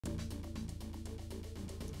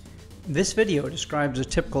This video describes a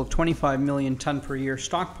typical 25 million ton per year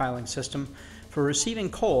stockpiling system for receiving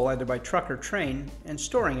coal either by truck or train and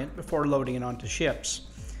storing it before loading it onto ships.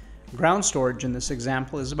 Ground storage in this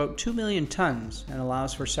example is about 2 million tons and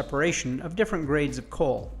allows for separation of different grades of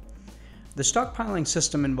coal. The stockpiling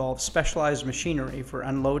system involves specialized machinery for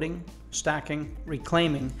unloading, stacking,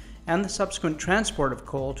 reclaiming, and the subsequent transport of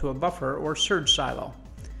coal to a buffer or surge silo.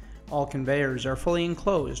 All conveyors are fully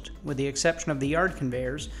enclosed, with the exception of the yard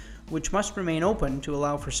conveyors, which must remain open to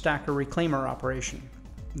allow for stacker reclaimer operation.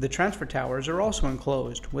 The transfer towers are also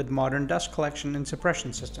enclosed with modern dust collection and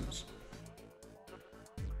suppression systems.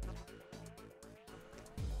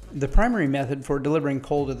 The primary method for delivering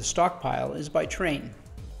coal to the stockpile is by train.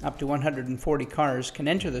 Up to 140 cars can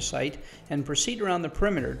enter the site and proceed around the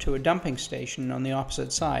perimeter to a dumping station on the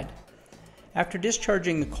opposite side. After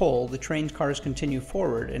discharging the coal, the train cars continue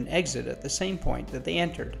forward and exit at the same point that they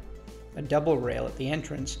entered. A double rail at the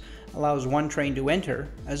entrance allows one train to enter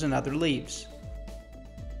as another leaves.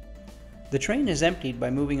 The train is emptied by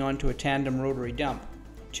moving onto a tandem rotary dump.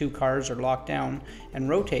 Two cars are locked down and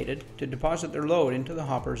rotated to deposit their load into the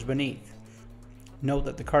hoppers beneath. Note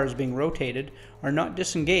that the cars being rotated are not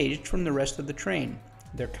disengaged from the rest of the train.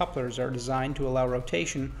 Their couplers are designed to allow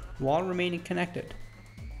rotation while remaining connected.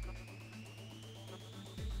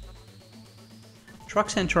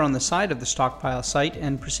 Trucks enter on the side of the stockpile site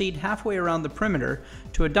and proceed halfway around the perimeter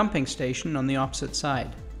to a dumping station on the opposite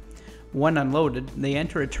side. When unloaded, they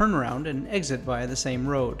enter a turnaround and exit via the same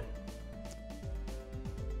road.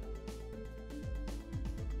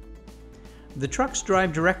 The trucks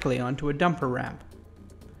drive directly onto a dumper ramp.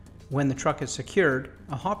 When the truck is secured,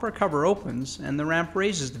 a hopper cover opens and the ramp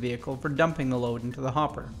raises the vehicle for dumping the load into the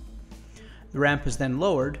hopper. The ramp is then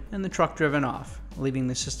lowered and the truck driven off, leaving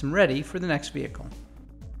the system ready for the next vehicle.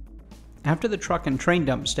 After the truck and train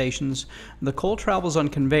dump stations, the coal travels on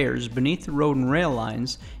conveyors beneath the road and rail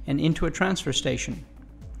lines and into a transfer station.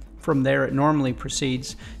 From there it normally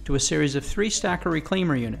proceeds to a series of 3 stacker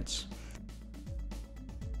reclaimer units.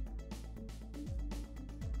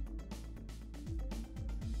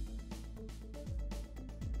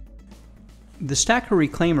 The stacker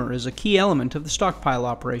reclaimer is a key element of the stockpile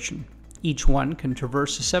operation. Each one can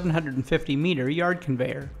traverse a 750-meter yard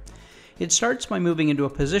conveyor. It starts by moving into a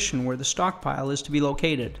position where the stockpile is to be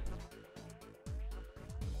located.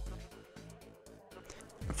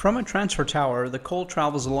 From a transfer tower, the coal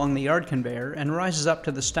travels along the yard conveyor and rises up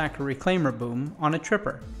to the stacker reclaimer boom on a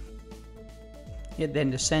tripper. It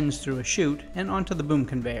then descends through a chute and onto the boom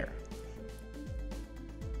conveyor.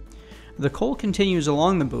 The coal continues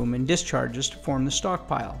along the boom and discharges to form the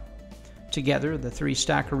stockpile. Together, the 3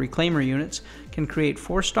 stacker reclaimer units can create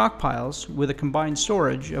 4 stockpiles with a combined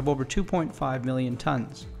storage of over 2.5 million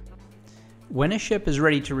tons. When a ship is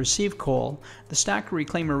ready to receive coal, the stacker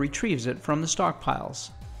reclaimer retrieves it from the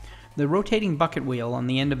stockpiles. The rotating bucket wheel on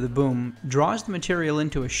the end of the boom draws the material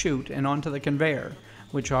into a chute and onto the conveyor,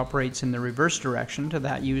 which operates in the reverse direction to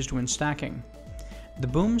that used when stacking. The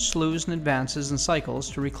boom slews and advances and cycles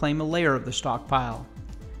to reclaim a layer of the stockpile.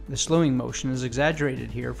 The slewing motion is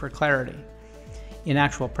exaggerated here for clarity. In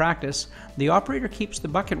actual practice, the operator keeps the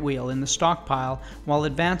bucket wheel in the stockpile while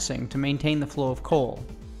advancing to maintain the flow of coal.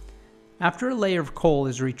 After a layer of coal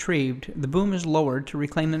is retrieved, the boom is lowered to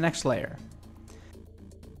reclaim the next layer.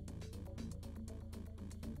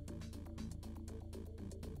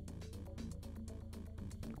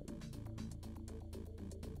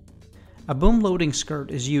 A boom loading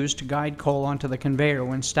skirt is used to guide coal onto the conveyor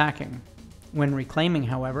when stacking. When reclaiming,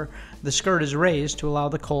 however, the skirt is raised to allow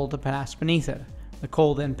the coal to pass beneath it. The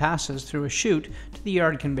coal then passes through a chute to the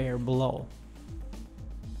yard conveyor below.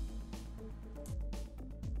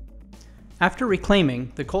 After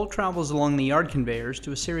reclaiming, the coal travels along the yard conveyors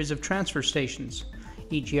to a series of transfer stations.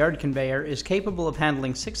 Each yard conveyor is capable of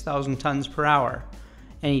handling 6,000 tons per hour.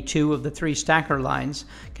 Any 2 of the 3 stacker lines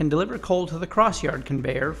can deliver coal to the cross-yard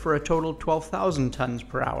conveyor for a total of 12,000 tons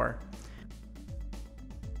per hour.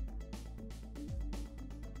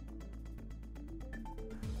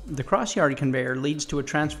 The cross-yard conveyor leads to a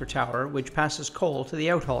transfer tower which passes coal to the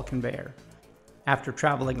outhaul conveyor. After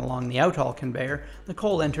traveling along the outhaul conveyor, the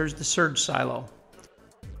coal enters the surge silo.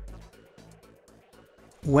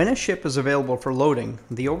 When a ship is available for loading,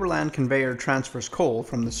 the overland conveyor transfers coal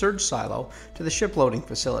from the surge silo to the ship loading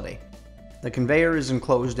facility. The conveyor is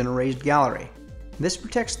enclosed in a raised gallery. This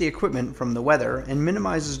protects the equipment from the weather and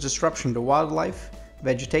minimizes disruption to wildlife,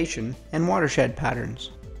 vegetation, and watershed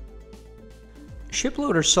patterns. Ship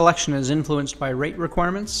loader selection is influenced by rate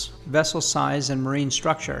requirements, vessel size, and marine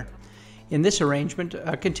structure. In this arrangement,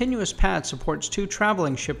 a continuous pad supports 2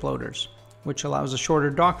 traveling ship loaders, which allows a shorter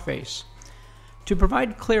dock face. To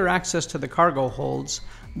provide clear access to the cargo holds,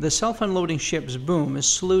 the self-unloading ship's boom is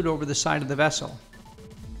slewed over the side of the vessel.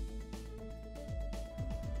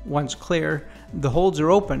 Once clear, the holds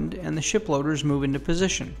are opened and the ship loaders move into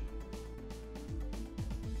position.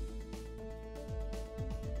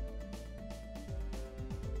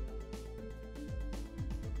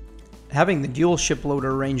 Having the dual ship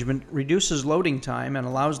loader arrangement reduces loading time and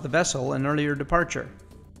allows the vessel an earlier departure.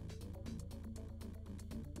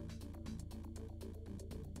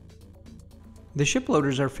 The ship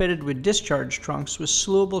loaders are fitted with discharge trunks with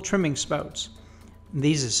slewable trimming spouts.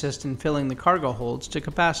 These assist in filling the cargo holds to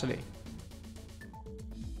capacity.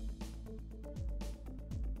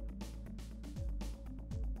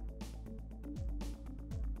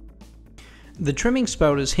 The trimming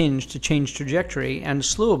spout is hinged to change trajectory and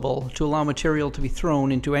slewable to allow material to be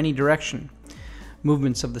thrown into any direction.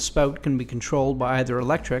 Movements of the spout can be controlled by either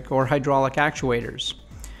electric or hydraulic actuators.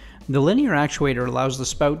 The linear actuator allows the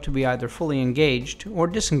spout to be either fully engaged or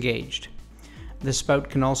disengaged. The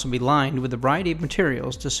spout can also be lined with a variety of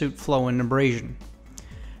materials to suit flow and abrasion.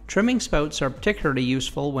 Trimming spouts are particularly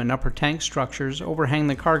useful when upper tank structures overhang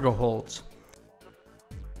the cargo holds.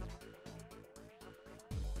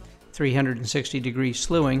 360-degree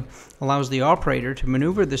slewing allows the operator to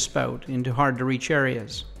maneuver the spout into hard-to-reach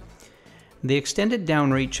areas. The extended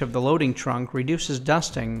downreach of the loading trunk reduces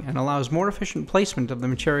dusting and allows more efficient placement of the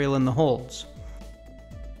material in the holds.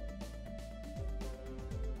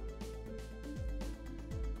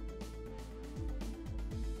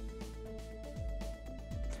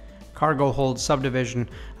 Cargo hold subdivision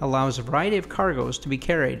allows a variety of cargoes to be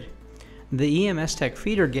carried. The EMS-Tech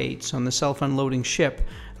feeder gates on the self-unloading ship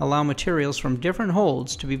allow materials from different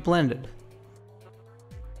holds to be blended.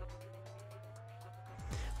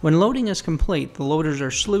 When loading is complete, the loaders are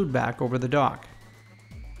slewed back over the dock.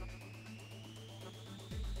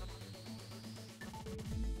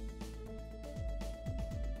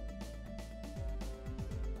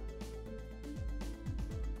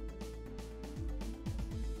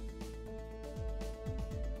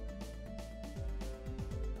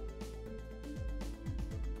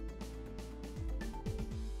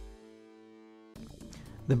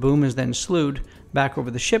 The boom is then slewed back over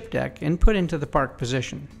the ship deck and put into the park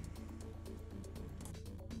position.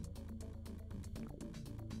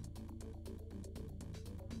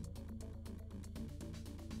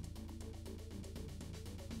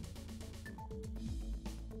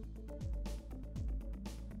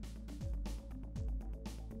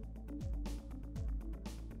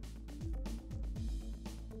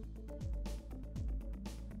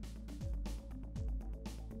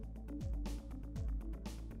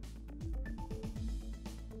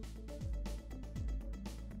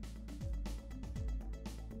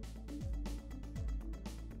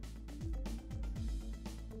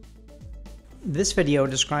 This video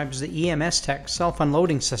describes the EMS-Tech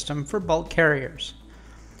self-unloading system for bulk carriers.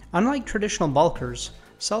 Unlike traditional bulkers,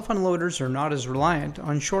 self-unloaders are not as reliant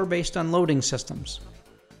on shore-based unloading systems.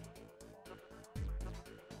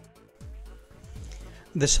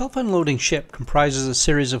 The self-unloading ship comprises a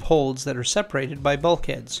series of holds that are separated by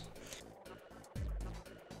bulkheads.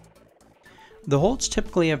 The holds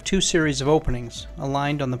typically have two series of openings,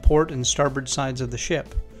 aligned on the port and starboard sides of the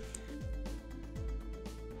ship.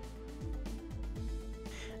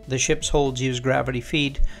 The ship's holds use gravity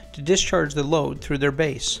feed to discharge the load through their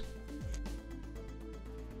base.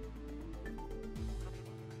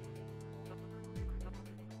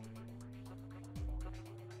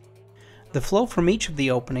 The flow from each of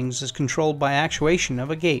the openings is controlled by actuation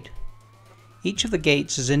of a gate. Each of the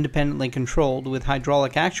gates is independently controlled with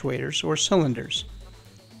hydraulic actuators or cylinders.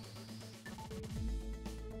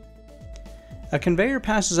 A conveyor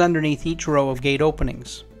passes underneath each row of gate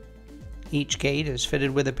openings. Each gate is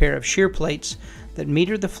fitted with a pair of shear plates that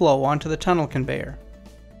meter the flow onto the tunnel conveyor.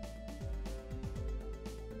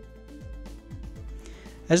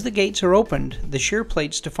 As the gates are opened, the shear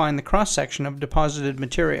plates define the cross-section of deposited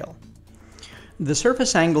material. The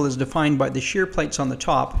surface angle is defined by the shear plates on the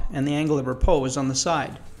top and the angle of repose on the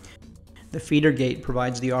side. The feeder gate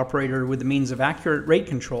provides the operator with the means of accurate rate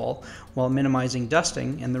control while minimizing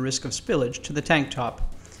dusting and the risk of spillage to the tank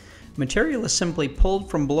top. Material is simply pulled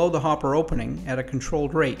from below the hopper opening at a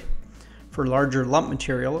controlled rate. For larger lump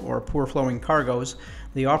material or poor flowing cargoes,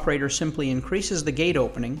 the operator simply increases the gate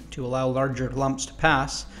opening to allow larger lumps to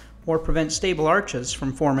pass or prevent stable arches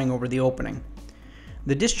from forming over the opening.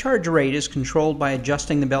 The discharge rate is controlled by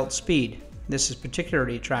adjusting the belt speed. This is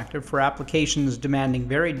particularly attractive for applications demanding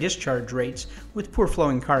varied discharge rates with poor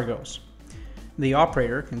flowing cargoes. The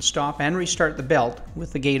operator can stop and restart the belt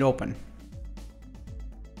with the gate open.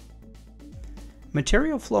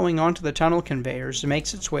 Material flowing onto the tunnel conveyors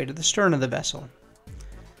makes its way to the stern of the vessel.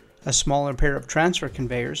 A smaller pair of transfer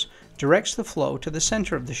conveyors directs the flow to the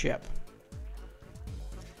center of the ship.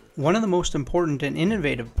 One of the most important and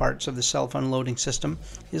innovative parts of the self-unloading system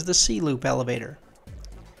is the C-loop elevator.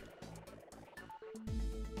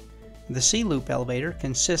 The C-loop elevator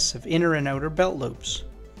consists of inner and outer belt loops.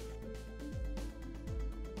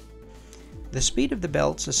 The speed of the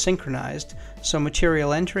belts is synchronized, so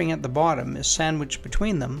material entering at the bottom is sandwiched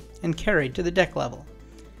between them and carried to the deck level.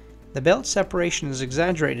 The belt separation is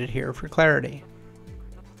exaggerated here for clarity.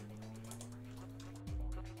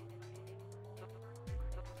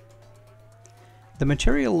 The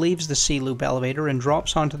material leaves the C-loop elevator and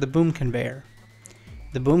drops onto the boom conveyor.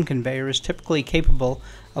 The boom conveyor is typically capable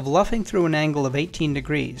of luffing through an angle of 18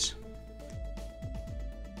 degrees.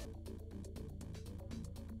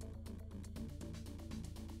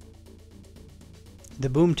 The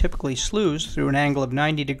boom typically slews through an angle of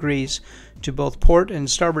 90 degrees to both port and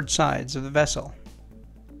starboard sides of the vessel.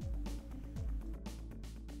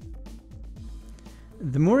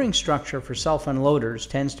 The mooring structure for self-unloaders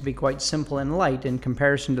tends to be quite simple and light in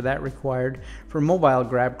comparison to that required for mobile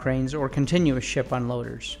grab cranes or continuous ship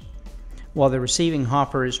unloaders. While the receiving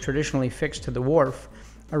hopper is traditionally fixed to the wharf,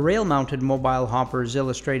 a rail-mounted mobile hopper is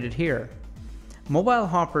illustrated here. Mobile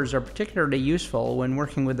hoppers are particularly useful when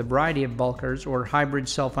working with a variety of bulkers or hybrid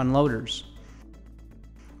self-unloaders.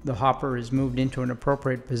 The hopper is moved into an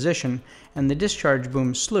appropriate position and the discharge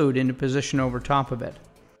boom slewed into position over top of it.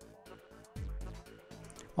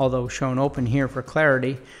 Although shown open here for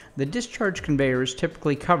clarity, the discharge conveyor is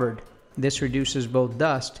typically covered. This reduces both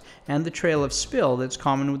dust and the trail of spill that's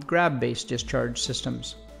common with grab-based discharge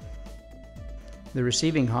systems. The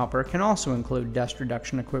receiving hopper can also include dust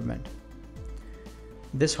reduction equipment.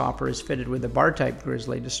 This hopper is fitted with a bar-type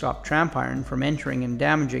grizzly to stop tramp iron from entering and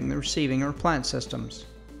damaging the receiving or plant systems.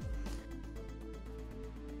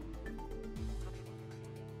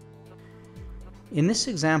 In this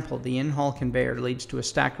example, the in-haul conveyor leads to a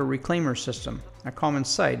stacker reclaimer system, a common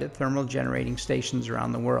sight at thermal generating stations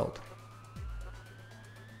around the world.